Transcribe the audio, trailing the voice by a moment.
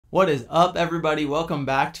What is up, everybody? Welcome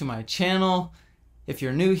back to my channel. If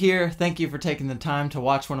you're new here, thank you for taking the time to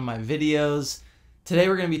watch one of my videos. Today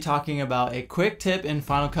we're going to be talking about a quick tip in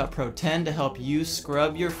Final Cut Pro 10 to help you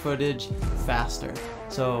scrub your footage faster.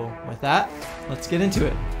 So with that, let's get into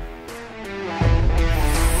it.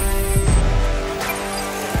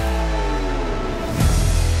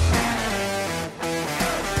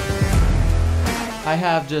 I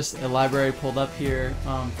have just a library pulled up here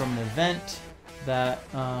from an event that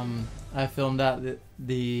I filmed at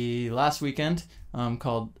the last weekend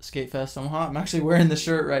called Skatefest Omaha. I'm actually wearing the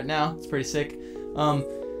shirt right now. It's pretty sick.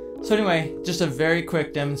 So anyway, just a very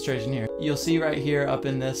quick demonstration here. You'll see right here up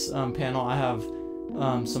in this panel I have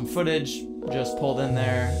some footage just pulled in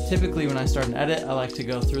there. Typically when I start an edit, I like to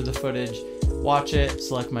go through the footage, watch it,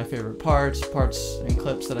 select my favorite parts and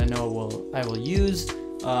clips that I know I will use,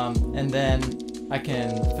 and then I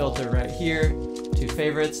can filter right here to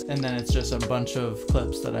favorites, and then it's just a bunch of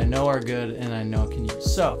clips that I know are good and I know I can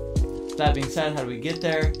use. So that being said, how do we get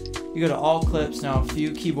there? You go to all clips. Now a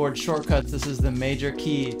few keyboard shortcuts. This is the major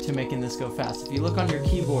key to making this go fast. If you look on your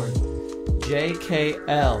keyboard, J, K,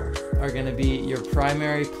 L are going to be your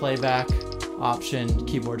primary playback option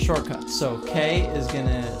keyboard shortcuts. So K is going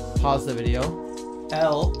to pause the video.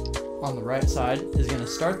 L on the right side is going to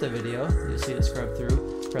start the video. You'll see it scrub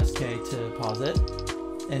through. Press K to pause it.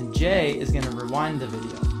 And J is going to rewind the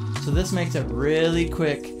video. So this makes it really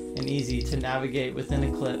quick and easy to navigate within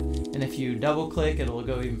a clip. And if you double click, it'll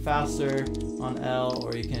go even faster on L,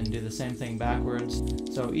 or you can do the same thing backwards.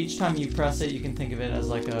 So each time you press it, you can think of it as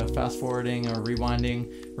like a fast forwarding or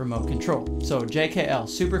rewinding remote control. So JKL,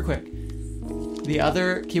 super quick. The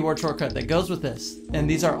other keyboard shortcut that goes with this, and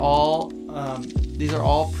these are all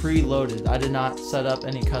preloaded. I did not set up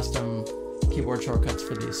any custom keyboard shortcuts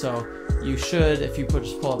for these. So you should, if you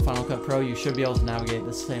just pull up Final Cut Pro, you should be able to navigate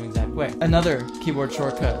the same exact way. Another keyboard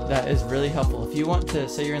shortcut that is really helpful, if you want to,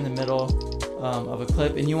 say you're in the middle of a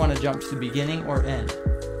clip and you want to jump to the beginning or end,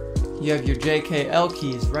 you have your JKL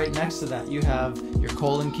keys. Right next to that you have your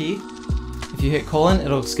colon key. If you hit colon,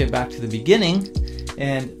 it'll skip back to the beginning,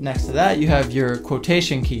 and next to that you have your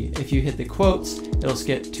quotation key. If you hit the quotes, it'll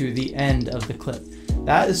skip to the end of the clip.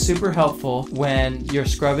 That is super helpful when you're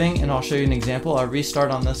scrubbing, and I'll show you an example. I'll restart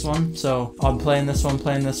on this one. So I'm playing this one.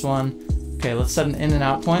 Okay, let's set an in and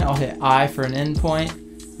out point. I'll hit I for an in point.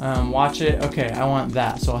 Watch it. Okay, I want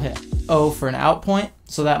that. So I'll hit O for an out point.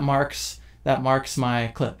 So that marks my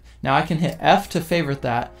clip. Now I can hit F to favorite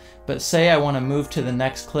that, but say I want to move to the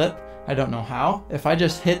next clip. I don't know how. If I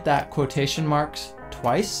just hit that quotation marks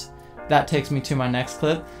twice, that takes me to my next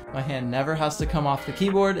clip. My hand never has to come off the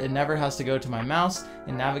keyboard. It never has to go to my mouse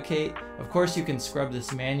and navigate. Of course, you can scrub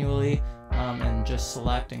this manually and just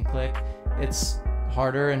select and click. It's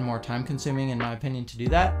harder and more time consuming, in my opinion, to do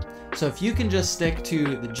that. So if you can just stick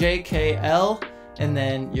to the JKL and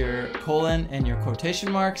then your colon and your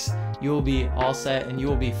quotation marks, you will be all set and you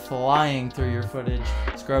will be flying through your footage,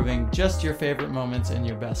 scrubbing just your favorite moments and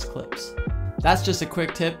your best clips. That's just a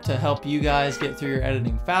quick tip to help you guys get through your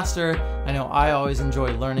editing faster. I know I always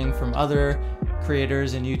enjoy learning from other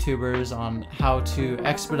creators and YouTubers on how to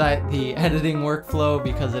expedite the editing workflow,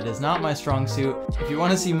 because it is not my strong suit. If you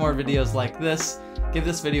want to see more videos like this, give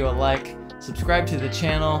this video a like, subscribe to the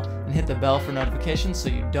channel, and hit the bell for notifications so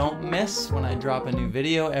you don't miss when I drop a new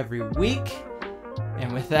video every week.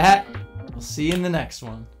 And with that, we'll see you in the next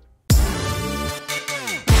one.